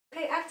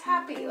act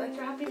happy, like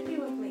you're happy to be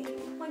with me.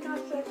 Oh my gosh,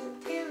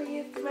 Terry,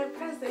 it's my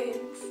present.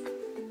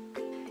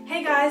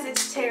 Hey guys,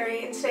 it's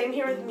Terry, and today I'm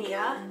here with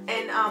Mia,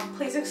 and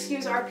please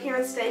excuse our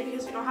appearance today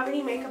because we don't have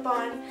any makeup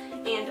on,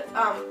 and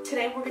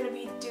today we're going to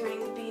be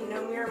doing the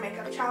no mirror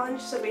makeup challenge.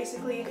 So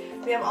basically,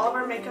 we have all of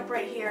our makeup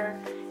right here,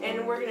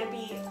 and we're going to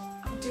be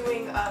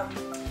doing a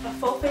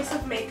full face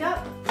of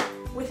makeup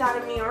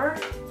without a mirror.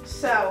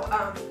 So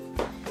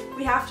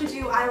we have to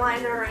do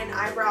eyeliner and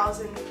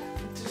eyebrows and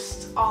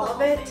just all of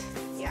it.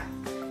 Yeah.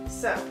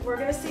 So we're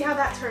going to see how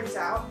that turns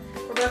out.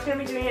 We're both going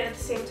to be doing it at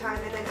the same time,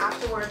 and then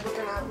afterward we're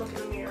going to look in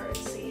the mirror and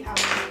see how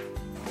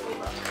we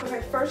look.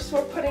 Okay, first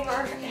we're putting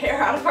our hair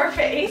out of our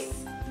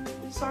face.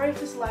 Sorry if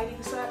this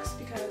lighting sucks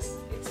because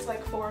it's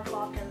like 4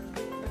 o'clock and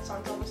the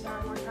sun's almost down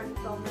and we're trying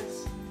to film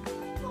this.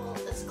 Well,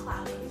 it's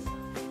cloudy.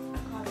 Oh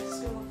god, this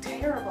is going to look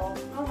terrible.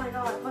 Oh my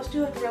god, let's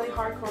do like really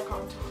hardcore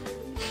contour.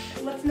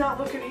 Let's not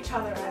look at each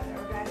other either,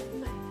 okay?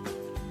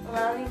 Oh, I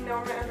don't even know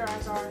where my under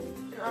eyes are.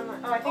 And I'm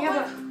like, oh, I think I'm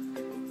gonna,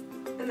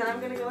 and then I'm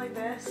going to go like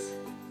this.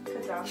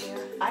 Good job, Mia.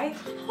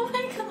 Oh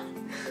my god.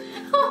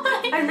 Oh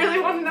my god. I really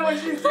want to know what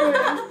she's doing.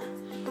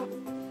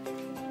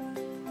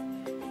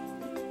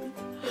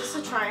 Is this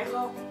a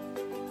triangle?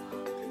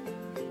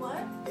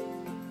 What?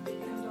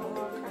 Don't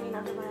look. I mean,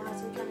 under my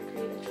eyes, I'm trying to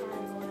create a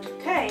triangle.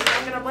 Okay, now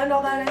I'm going to blend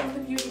all that in with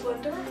the Beauty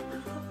Blender.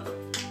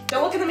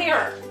 Don't look in the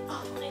mirror.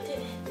 Oh, I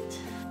didn't.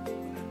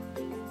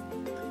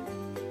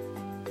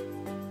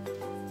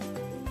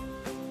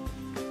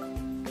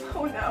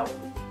 Oh no.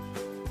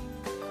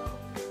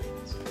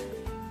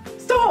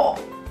 Stop!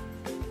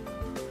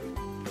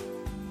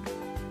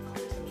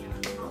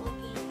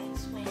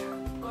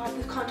 God,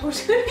 the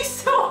contour's gonna be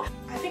so...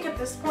 I think at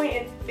this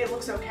point it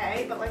looks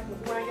okay, but like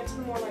when I get to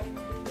the more like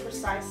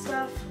precise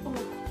stuff, ooh.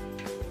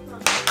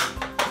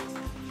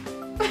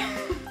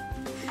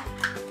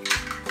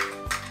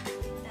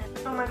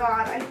 Oh my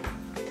god,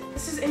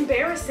 this is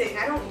embarrassing.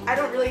 I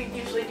don't really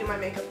usually do my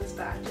makeup this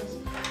bad.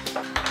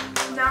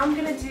 Now I'm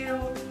gonna do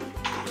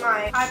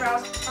my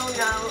eyebrows.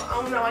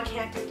 Oh no, I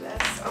can't do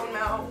this. Oh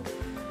no.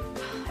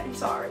 I'm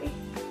sorry.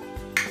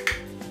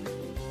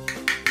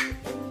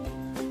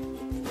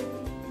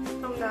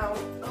 Oh no.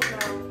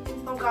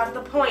 Oh god,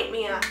 the point,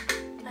 Mia.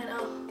 I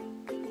know.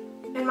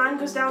 And mine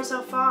goes down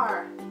so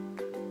far.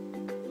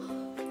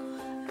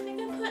 I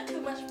think I put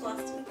too much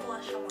blush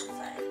on one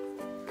side.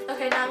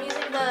 Okay, now I'm using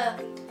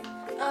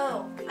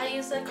I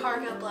use the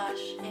Cargo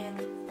blush in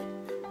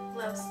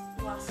Los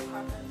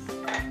Cargos.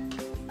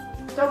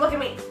 Don't look at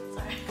me.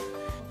 Sorry.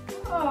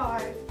 Oh,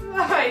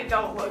 I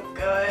don't look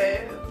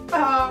good.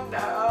 Oh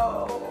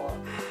no.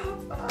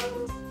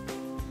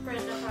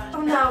 Brenda brush.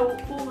 Oh no.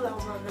 Ooh, that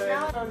was not good.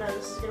 Oh no,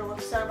 this is gonna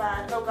look so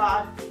bad. Oh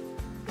god.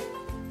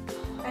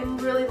 I'm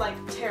really like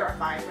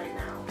terrified right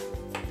now.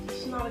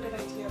 This is not a good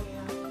idea,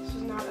 Mia. This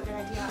is not a good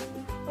idea.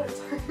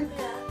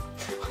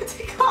 What's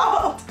it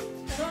called?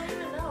 I don't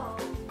even know.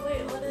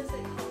 Wait, what is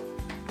it called?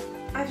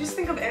 I just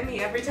think of Emmy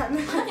every time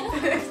that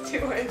I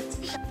do it.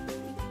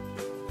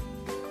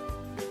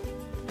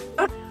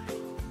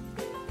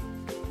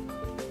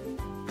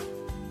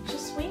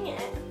 Just swing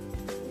it.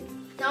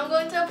 Now I'm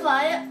going to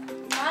apply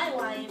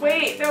eyeliner.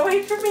 Wait, don't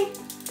wait for me.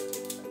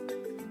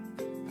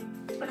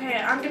 Okay,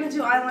 I'm gonna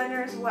do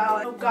eyeliner as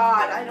well. Oh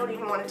god, I don't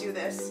even want to do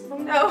this. Oh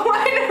no,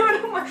 I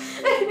don't want.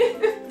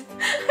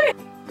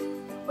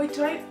 Wait,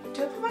 do I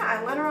put my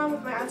eyeliner on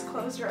with my eyes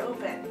closed or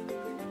open?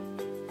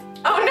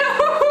 Oh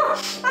no!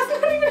 That's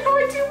not even how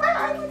I do my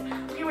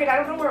eyeliner. Okay, wait, I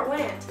don't know where it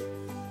went.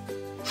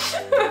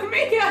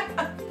 Mia,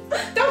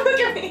 don't look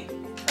at me.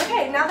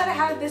 Okay, now that I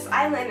have this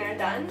eyeliner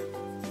done,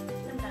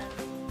 I'm done.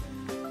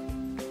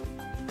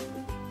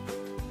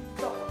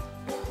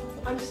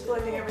 I'm just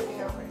blending everything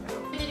out right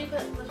now. Did you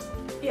put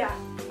lipstick? Yeah.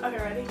 Okay,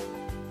 ready?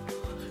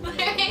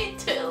 3,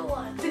 2,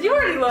 1. Did you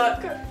already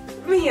look?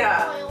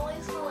 Mia. Oh, I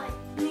only smell like.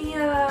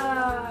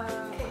 Mia.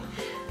 Okay.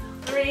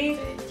 3,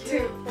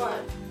 2,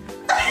 1.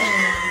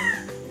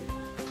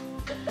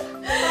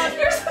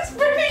 Yours looks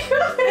pretty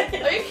good.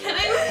 Are you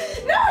kidding?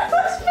 No, it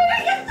looks pretty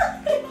good.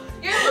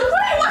 Yours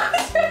Wait, what?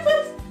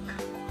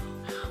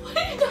 What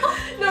are you doing?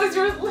 No,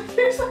 yours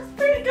looks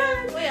pretty good.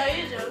 Wait, are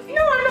you joking?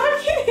 No, I'm not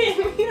kidding.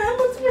 Mia, it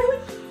looks really.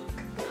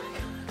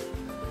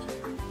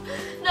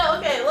 No,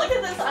 okay, look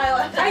at this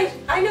eyeliner.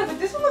 I know, but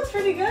this one looks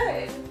pretty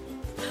good.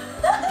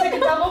 It's like a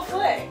double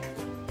flick.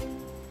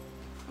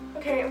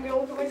 Okay, I'm gonna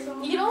look at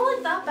myself. You don't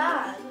look that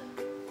bad.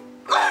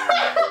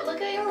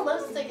 Look at your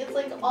lipstick, it's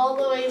like all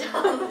the way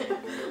down there.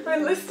 My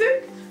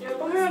lipstick?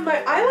 Oh my god,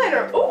 my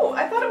eyeliner. Oh,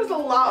 I thought it was a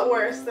lot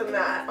worse than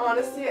that.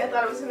 Honestly, I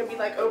thought it was gonna be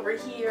like over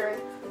here.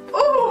 And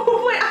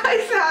oh, my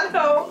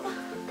eyeshadow.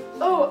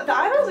 Oh, the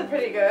eyebrows are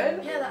pretty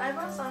good. Yeah, the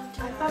eyebrows aren't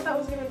too I thought that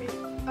was gonna be.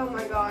 Oh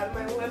my god,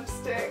 my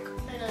lipstick.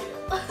 I know.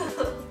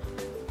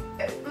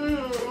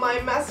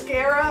 My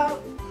mascara.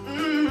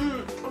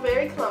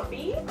 Very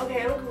clumpy.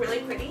 Okay, I look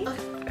really pretty.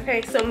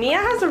 Okay, so Mia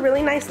has a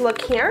really nice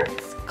look here.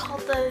 It's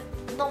called the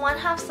one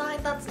half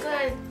side that's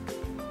good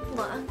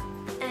look.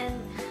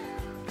 And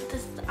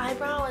this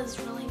eyebrow is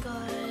really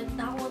good.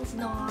 That one's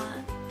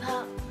not.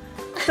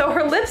 So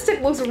her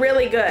lipstick looks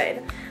really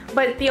good.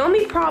 But the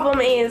only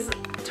problem is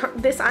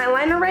this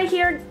eyeliner right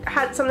here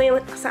had something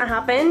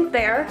happen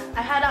there.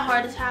 I had a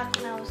heart attack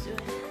when I was doing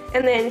it.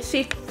 And then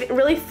she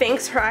really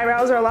thinks her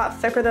eyebrows are a lot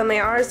thicker than they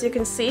are. As you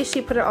can see,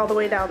 she put it all the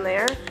way down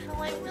there. I'm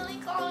like, really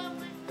calling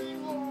my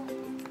people.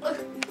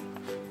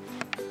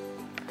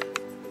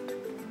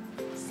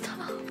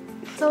 Stop.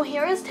 So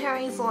here is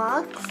Terry's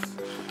looks.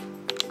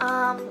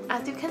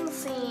 As you can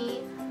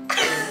see,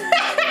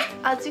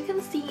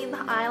 the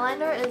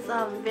eyeliner is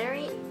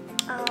very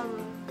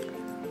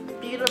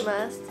beautiful.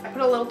 I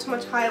put a little too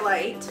much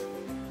highlight.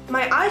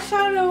 My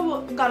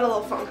eyeshadow got a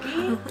little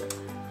funky.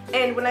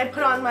 And when I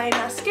put on my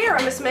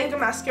mascara, Miss Mango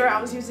mascara I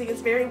was using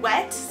is very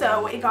wet,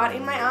 so it got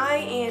in my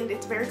eye and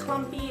it's very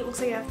clumpy. It looks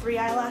like I have 3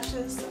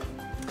 eyelashes. So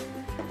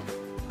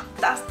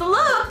that's the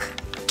look!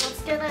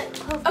 Let's get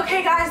it.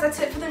 Okay guys, that's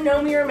it for the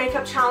No Mirror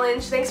Makeup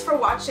Challenge. Thanks for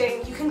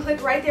watching. You can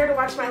click right there to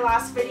watch my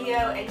last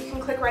video, and you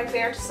can click right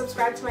there to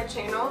subscribe to my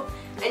channel.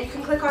 And you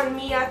can click on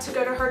Mia to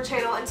go to her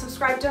channel and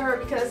subscribe to her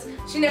because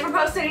she never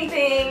posts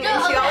anything,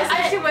 and she always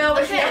says she will,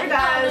 but she never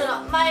does.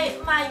 No.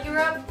 My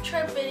Europe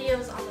trip video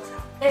is on this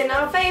house. And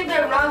our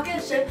favorite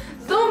rocket ship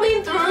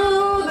zooming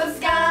through the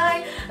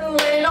sky,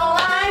 little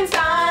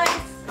Einstein.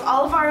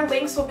 All of our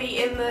links will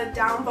be in the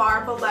down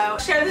bar below.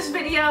 Share this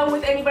video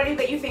with anybody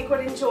that you think would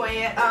enjoy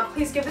it.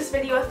 Please give this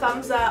video a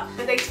thumbs up.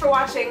 And thanks for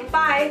watching.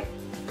 Bye!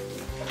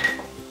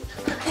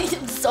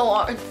 It's so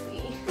hard.